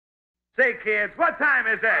Say, kids, what time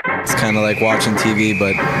is it? It's kind of like watching TV, but,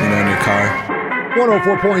 in your car.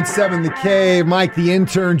 104.7 The Cave, Mike the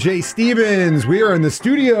intern, Jay Stevens. We are in the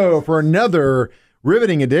studio for another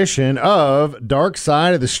riveting edition of Dark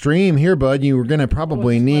Side of the Stream. Here, bud, you were going to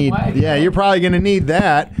probably need... Yeah, you're probably going to need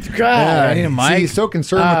that. God, I need a mic. See, he's so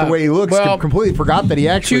concerned with the way he looks, completely forgot that he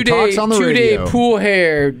actually talks on the radio. 2-day pool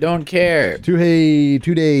hair, don't care.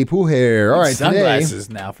 Two-day pool hair. All right, sunglasses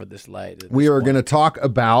today, now for this light. We are going to talk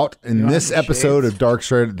about, in this episode of Dark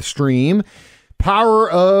Side of the Stream, Power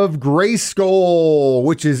of Grayskull,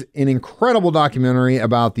 which is an incredible documentary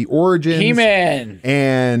about the origins He-Man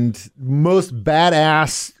and most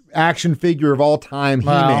badass action figure of all time,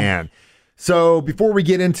 He-Man. So before we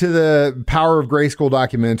get into the Power of Grayskull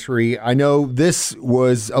documentary, I know this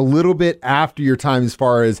was a little bit after your time as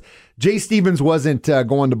far as Jay Stevens wasn't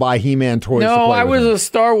going to buy He-Man toys. No, I was a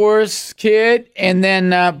Star Wars kid, and then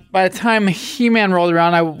by the time He-Man rolled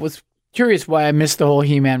around, I was curious why I missed the whole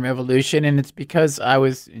He-Man revolution, and it's because I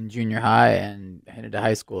was in junior high and headed to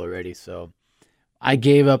high school already, so I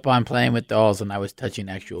gave up on playing with dolls, and I was touching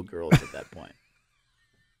actual girls at that point.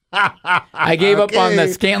 I gave up on the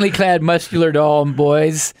scantily clad muscular doll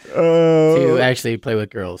boys to actually play with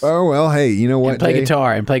girls. Oh, well, hey, you know what? And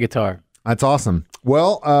play guitar. That's awesome.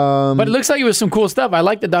 Well, but it looks like it was some cool stuff. I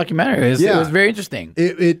liked the documentary. It was very interesting.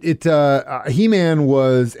 He-Man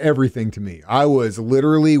was everything to me. I was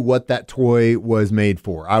literally what that toy was made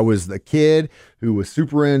for. I was the kid who was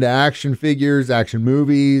super into action figures, action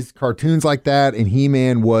movies, cartoons like that, and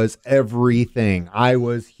He-Man was everything. I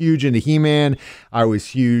was huge into He-Man. I was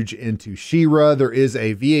huge into She-Ra. There is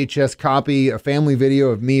a VHS copy, a family video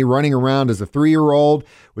of me running around as a 3-year-old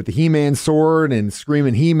with the He-Man sword and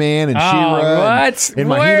screaming He-Man and She-Ra. In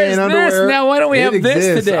my He-Man underwear. Now, why don't we have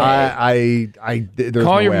this today?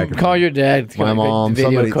 Call your dad. My mom.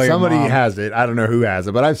 Somebody has it. I don't know who has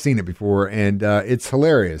it, but I've seen it before, and it's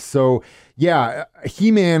hilarious. So, yeah,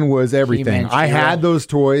 He-Man was everything. I had those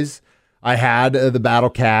toys. I had the Battle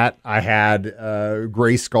Cat. I had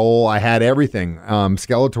Grayskull. I had everything.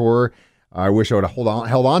 Skeletor. I wish I would have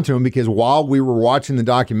held on to him, because while we were watching the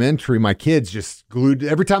documentary, my kids just glued.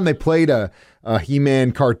 Every time they played a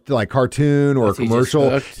He-Man cartoon or a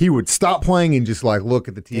commercial, he would stop playing and just look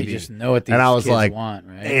at the TV. They just know what these and I was kids want,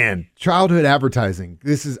 right? Man, childhood advertising.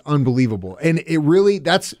 This is unbelievable, and it really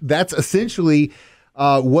that's essentially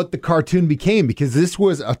what the cartoon became, because this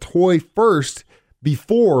was a toy first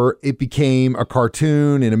before it became a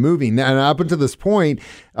cartoon and a movie. And up until this point,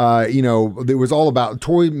 it was all about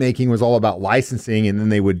toy making, was all about licensing. And then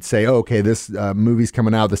they would say, oh, okay, this movie's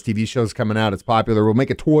coming out, this TV show's coming out, it's popular, we'll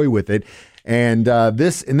make a toy with it. And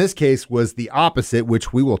this, in this case, was the opposite,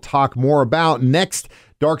 which we will talk more about next.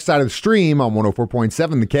 Dark Side of the Stream on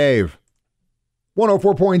 104.7 The Cave.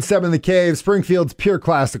 104.7 The Cave, Springfield's pure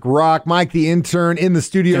classic rock. Mike the intern in the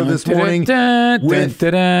studio this morning. He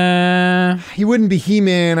wouldn't be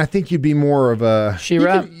He-Man. I think you'd be more of a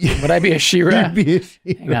She-Ra. Would I be a She-Ra?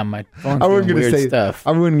 Hang on, my phone's doing weird stuff.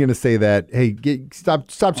 I wasn't going to say that. Hey,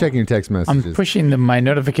 stop checking your text messages. I'm pushing my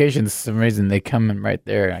notifications. For some reason, they come in right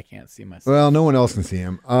there, and I can't see myself. Well, no one else can see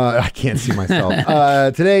him. I can't see myself.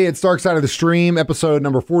 Today, it's Dark Side of the Stream, episode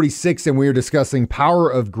number 46, and we are discussing Power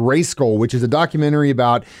of Grayskull, which is a documentary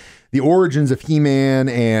about the origins of He-Man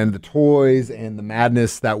and the toys and the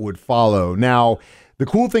madness that would follow. Now, the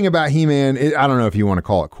cool thing about He-Man, I don't know if you want to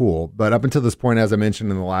call it cool, but up until this point, as I mentioned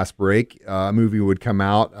in the last break, a movie would come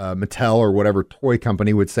out, Mattel or whatever toy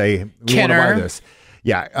company would say, we want to buy this.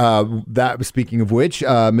 Yeah, that speaking of which,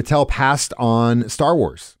 Mattel passed on Star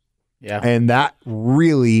Wars. Yeah. And that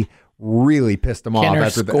really pissed them off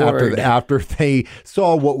after they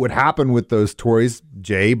saw what would happen with those toys.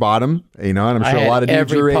 Jay bought them, and I'm sure a lot of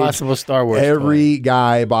dudes your age, possible Star Wars every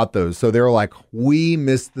guy bought those. So they were like, we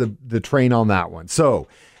missed the train on that one. So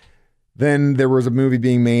then there was a movie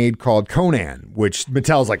being made called Conan, which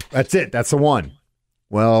Mattel's like, that's it, that's the one.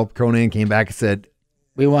 Well, Conan came back and said,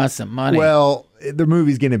 we want some money. Well, the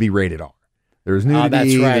movie's going to be rated R. There's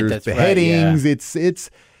nudity, there's beheadings. Right, yeah.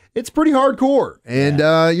 It's pretty hardcore, and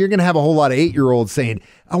you're going to have a whole lot of 8-year-olds saying,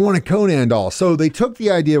 I want a Conan doll. So they took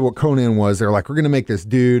the idea of what Conan was. They're like, we're going to make this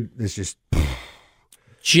dude that's just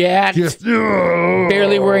jacked,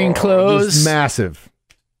 barely wearing clothes, just massive.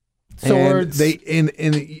 Swords. And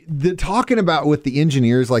talking about with the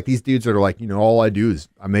engineers, like these dudes that are like, all I do is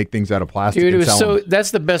I make things out of plastic. Dude, it was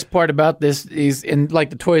that's the best part about this is, and like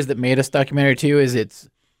the Toys That Made Us documentary too, is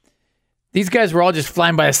these guys were all just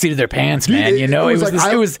flying by the seat of their pants, man.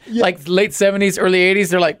 It was like late 70s, early 80s.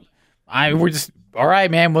 They're like, we're just all right,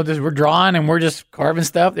 man. We're drawing and we're just carving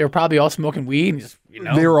stuff. They were probably all smoking weed and just You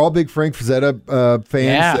know? They were all big Frank Frazetta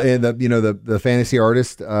fans, and the fantasy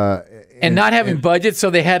artist. And not having budget,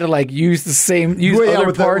 so they had to like use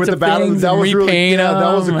other parts of things that and was repaint them.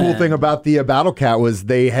 That was the cool thing about the Battle Cat was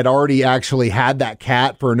they had already actually had that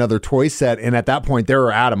cat for another toy set, and at that point they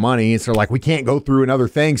were out of money, so like we can't go through another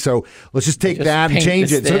thing, so let's just take that and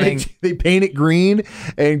change it. Thing. So they paint it green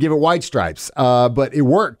and give it white stripes, but it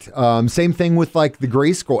worked. Same thing with like the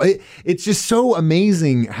Grayskull. It's just so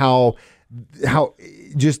amazing how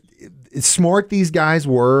just smart these guys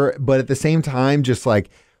were, but at the same time just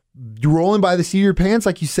like rolling by the seat of your pants,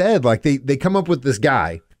 like you said. Like they come up with this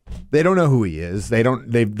guy, they don't know who he is,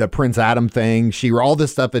 the Prince Adam thing, She-Ra, all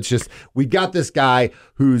this stuff. It's just, we've got this guy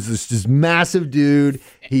who's this massive dude.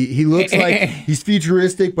 He looks like he's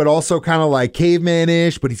futuristic but also kind of like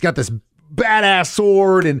caveman-ish, but he's got this badass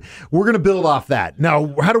sword, and we're gonna build off that.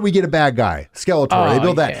 Now, how do we get a bad guy? Skeletor. They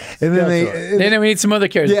build that, and then we need some other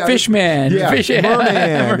characters. Fishman,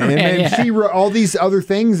 Merman, and then She-Ra. All these other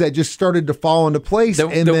things that just started to fall into place.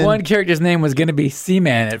 The one character's name was gonna be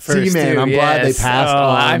Seaman at first. Seaman. I'm glad they passed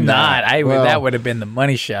on. I'm not. That would have been the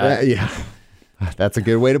money shot. That's a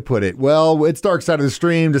good way to put it. Well, it's Dark Side of the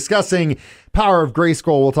Stream discussing Power of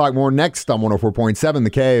Grayskull. We'll talk more next on 104.7 The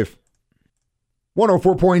Cave.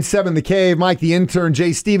 104.7 The Cave. Mike the intern,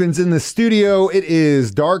 Jay Stevens in the studio. It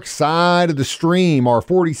is Dark Side of the Stream, our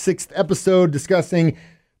 46th episode discussing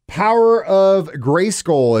Power of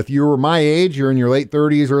Grayskull. If you were my age, you're in your late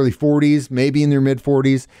 30s, early 40s, maybe in your mid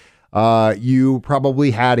 40s, you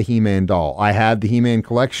probably had a He-Man doll. I had the He-Man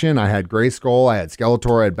collection. I had Grayskull. I had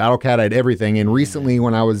Skeletor. I had Battle Cat. I had everything. And recently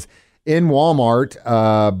when I was in Walmart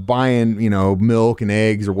buying, milk and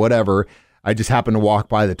eggs or whatever, I just happened to walk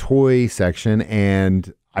by the toy section,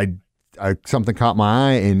 and I something caught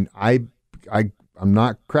my eye, and I'm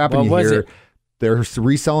not crapping you here. They're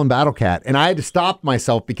reselling Battle Cat, and I had to stop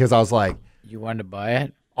myself because I was like, "You wanted to buy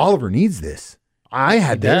it? Oliver needs this. I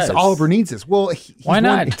had this. Oliver needs this. Well, why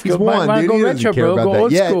not? He's one. Dude, go retro, bro. Go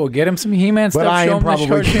old school. Get him some He-Man stuff. Show him the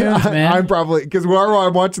cartoons, man. I'm probably because while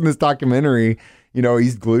I'm watching this documentary,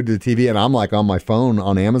 he's glued to the TV, and I'm like on my phone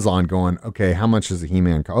on Amazon going, okay, how much does a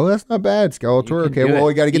He-Man cost? Oh, that's not bad. Skeletor. Okay, well,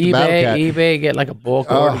 we got to get the Battle Cat. eBay, get like a bulk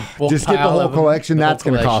just get the whole collection. That's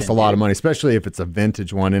going to cost a lot of money, especially if it's a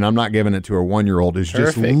vintage one, and I'm not giving it to a 1-year-old who's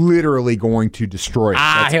just literally going to destroy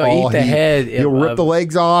it. He'll eat the head. He'll rip the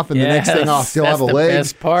legs off, and the next thing off, he'll have a leg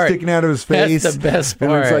sticking out of his face. That's the best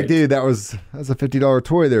part. And it's like, dude, that was a $50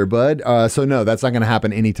 toy there, bud. So no, that's not going to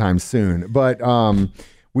happen anytime soon. But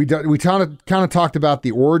we kind of talked about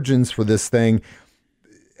the origins for this thing.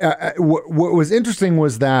 What was interesting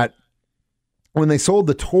was that when they sold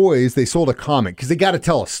the toys, they sold a comic because they got to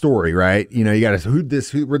tell a story, right? You got to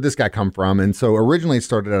where'd this guy come from? And so originally it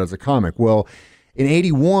started out as a comic. Well, in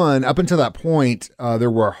 '81, up until that point, there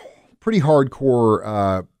were pretty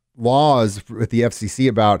hardcore laws with the FCC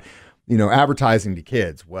about advertising to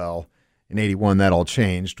kids. Well, in '81, that all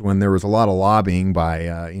changed when there was a lot of lobbying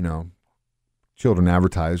by children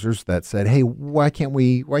advertisers that said, "Hey, why can't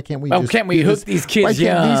we hook these kids? Why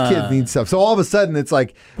can't these kids need stuff?" So all of a sudden, it's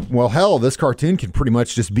like, well, hell, this cartoon can pretty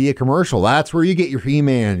much just be a commercial. That's where you get your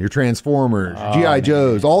He-Man, your Transformers, G.I.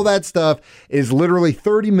 Joes, all that stuff is literally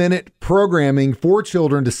 30-minute programming for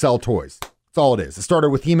children to sell toys. That's all it is. It started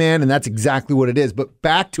with He-Man, and that's exactly what it is. But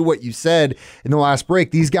back to what you said in the last break,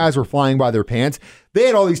 these guys were flying by their pants. They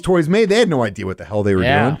had all these toys made. They had no idea what the hell they were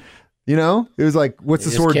doing. It was like, what's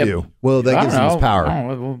the sword do? Well, that gives them his power.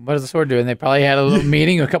 What does the sword do? And they probably had a little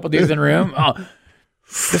meeting, a couple dudes in the room.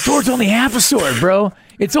 The sword's only half a sword, bro.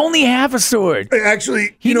 It's only half a sword.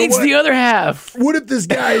 Actually, he needs the other half. What if this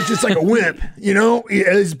guy is just like a wimp?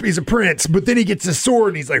 He's a prince, but then he gets a sword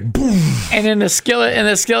and he's like, boom. And then the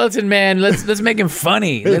skeleton man, let's make him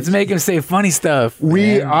funny. Let's make him say funny stuff.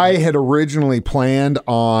 I had originally planned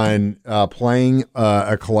on playing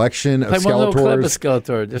a collection of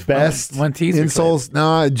Skeletor. Just best one teaser insults. Clip.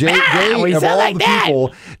 Nah, Jay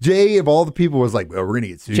of all the people was like, well, we're gonna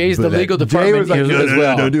get sued. Jay's the legal department. Jay was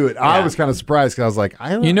like, no, do it. Yeah. I was kind of surprised because I was like,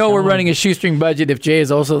 we're running a shoestring budget if Jay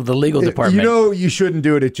is also the legal department. You shouldn't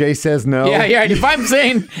do it if Jay says no. Yeah. If I'm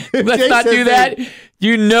saying let's not do that,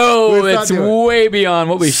 it's way beyond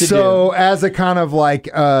what we should do. So as a kind of like,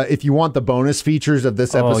 if you want the bonus features of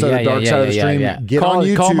this episode of Dark Side of the Stream, get on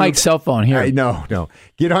YouTube. Call Mike's cell phone here. No.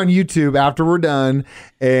 Get on YouTube after we're done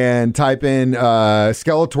and type in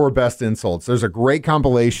Skeletor best insults. There's a great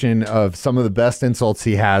compilation of some of the best insults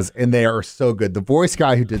he has, and they are so good. The voice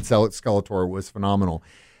guy who did Skeletor was phenomenal.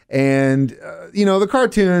 And, the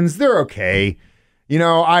cartoons, they're okay.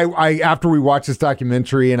 I after we watched this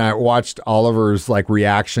documentary and I watched Oliver's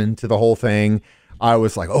reaction to the whole thing, I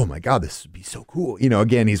was like, oh my God, this would be so cool.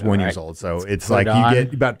 Again, he's 1 year old. So it's like you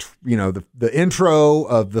get about, the intro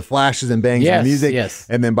of the flashes and bangs of music. Yes.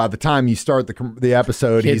 And then by the time you start the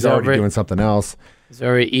episode, he's already doing something else. He's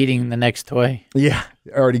already eating the next toy. Yeah.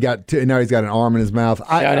 Already now he's got an arm in his mouth.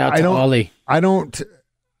 Shout out to Ollie.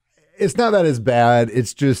 It's not that as bad.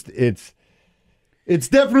 It's just, it's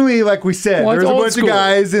definitely, like we said, there's a bunch of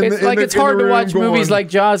guys in the it's hard to watch movies like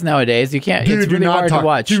Jaws nowadays. You can't. It's really hard to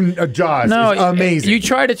watch. Jaws is amazing. You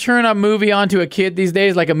try to turn a movie onto a kid these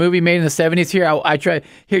days, like a movie made in the 70s. Here, I try.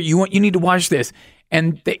 Here, you need to watch this.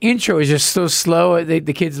 And the intro is just so slow,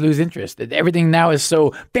 the kids lose interest. Everything now is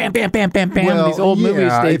so bam, bam, bam, bam, bam. Well, these old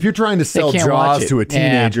movies. If you're trying to sell Jaws to a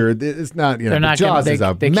teenager, it's not. They're not Jaws is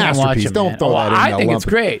a masterpiece. Don't throw that in. I think it's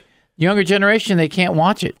great. Younger generation, they can't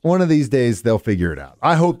watch it. One of these days, they'll figure it out.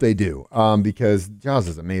 I hope they do, because Jaws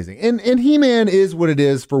is amazing. And He-Man is what it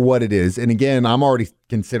is for what it is. And again, I'm already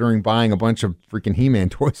considering buying a bunch of freaking He-Man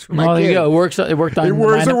toys for my kid. There you go. It worked on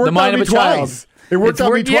the mind of a child. It worked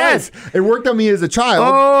on me twice. Yes. It worked on me as a child.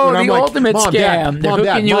 Oh, the ultimate scam. They're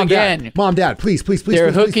hooking you again. Mom, Dad, please.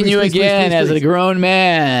 They're hooking you again as a grown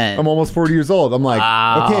man. I'm almost 40 years old. I'm like,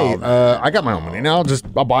 okay, I got my own money now.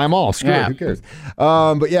 I'll buy them all. Screw it. Who cares?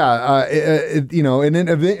 But yeah, and then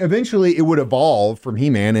eventually it would evolve from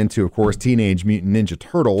He-Man into, of course, Teenage Mutant Ninja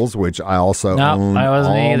Turtles, which I also own. I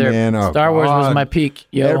wasn't either. Man, Star Wars was my peak.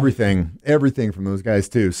 Yo. Everything from those guys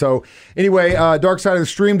too. So anyway, Dark Side of the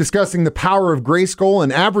Stream discussing the power of Grayskull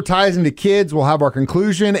and advertising to kids. We'll have our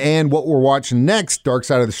conclusion and what we're watching next. Dark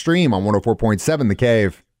Side of the Stream on 104.7 The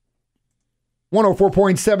Cave.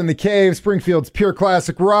 104.7 The Cave, Springfield's pure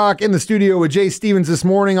classic rock. In the studio with Jay Stevens this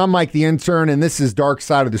morning. I'm Mike the Intern, and this is Dark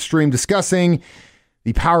Side of the Stream discussing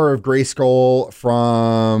the power of Grayskull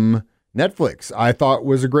from Netflix. I thought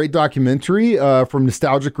was a great documentary from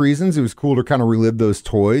nostalgic reasons. It was cool to kind of relive those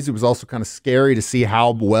toys. It was also kind of scary to see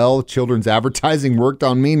how well children's advertising worked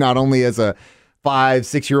on me, not only as a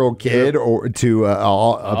 5-6-year-old kid or to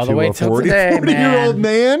up to a 40-year-old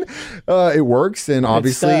man. It works, and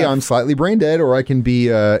obviously I'm slightly brain dead, or I can be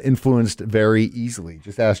influenced very easily.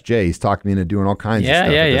 Just ask Jay. He's talking me into doing all kinds of stuff.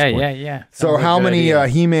 Yeah. So how many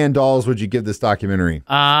He-Man dolls would you give this documentary?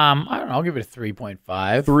 I don't know. I'll give it a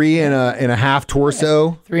 3.5. 3 and a half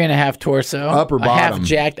torso. 3.5 torso. Upper bottom. Half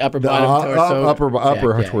jacked upper bottom torso.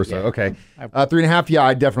 Upper torso. Yeah. Okay. 3.5. Yeah,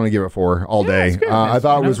 I'd definitely give it 4 all day. I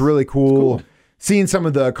thought it was really cool. Seeing some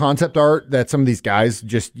of the concept art that some of these guys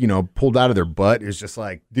just, pulled out of their butt is just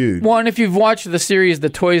like, dude. Well, and if you've watched the series, The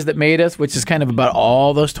Toys That Made Us, which is kind of about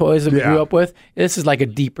all those toys that we grew up with, this is like a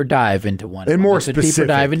deeper dive into one. And more specific. A deeper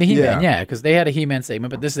dive into He-Man, because they had a He-Man segment,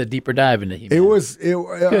 but this is a deeper dive into He-Man.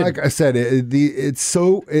 Like I said,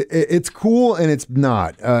 it's cool and it's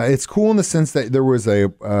not. It's cool in the sense that there was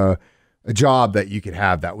a job that you could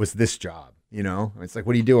have that was this job. It's like,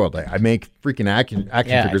 what do you do all day? I make freaking action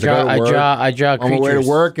figures. I draw on my way to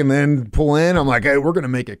work and then pull in. I'm like, hey, we're going to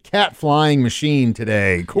make a cat flying machine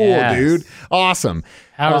today. Cool, dude. Awesome.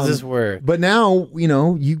 How does this work? But now,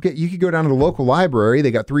 you could go down to the local library.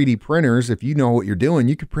 They got 3D printers. If you know what you're doing,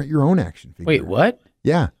 you could print your own action figure. Wait, what?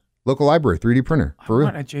 Yeah. Local library, 3D printer. I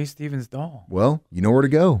want a Jay Stevens doll. Well, you know where to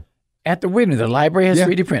go. At the window. The library has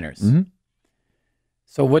 3D printers. Mm-hmm.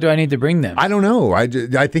 So what do I need to bring them? I don't know. I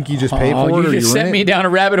think you just pay for it. You just sent me down a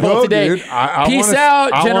rabbit hole today. Dude, Peace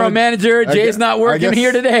out, General Manager. Jay's not working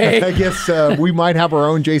here today. I guess we might have our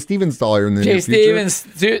own Jay Stevens doll here in the near future. Jay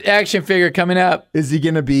Stevens action figure coming up. Is he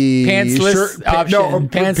going to be pantsless option?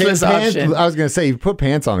 Pantsless option. I was going to say, you put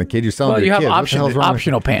pants on the kid. You're selling your kid. Well, you have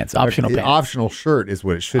optional pants. Optional shirt is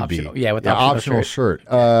what it should be. Yeah, with the optional shirt.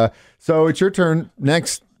 So it's your turn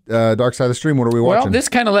next. Dark Side of the Stream. What are we watching? Well, this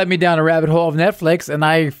kind of led me down a rabbit hole of Netflix, and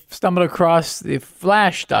I stumbled across the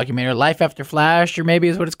Flash documentary, Life After Flash, or maybe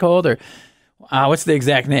is what it's called, or what's the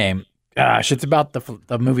exact name? It's about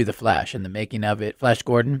the movie The Flash and the making of it, Flash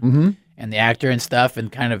Gordon, and the actor and stuff,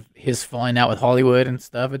 and kind of his falling out with Hollywood and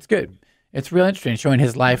stuff. It's good. It's real interesting, showing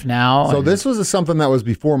his life now. So this was something that was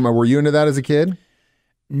before. Were you into that as a kid?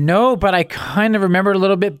 No, but I kind of remember it a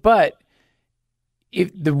little bit, but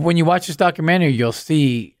when you watch this documentary, you'll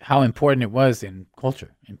see how important it was in culture,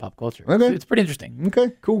 in pop culture. Okay. It's pretty interesting.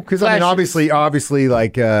 Okay, cool. Because obviously,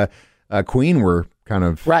 like Queen were kind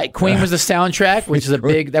of right. Queen was the soundtrack, which is a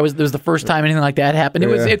big. That was the first time anything like that happened.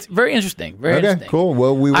 It's very interesting. Very interesting. Cool.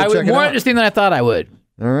 Well, we will check it out. More interesting than I thought I would.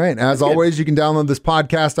 All right. As always, you can download this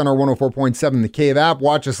podcast on our 104.7 The Cave app.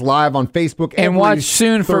 Watch us live on Facebook and watch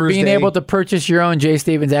soon for being able to purchase your own Jay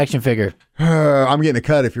Stevens action figure. I'm getting a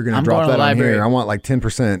cut if you're going to drop that on here. I want like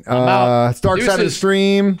 10%. Dark Side of the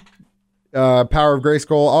Stream. Power of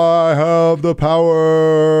Grayskull. I have the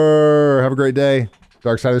power. Have a great day.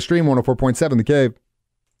 Dark Side of the Stream, 104.7 The Cave.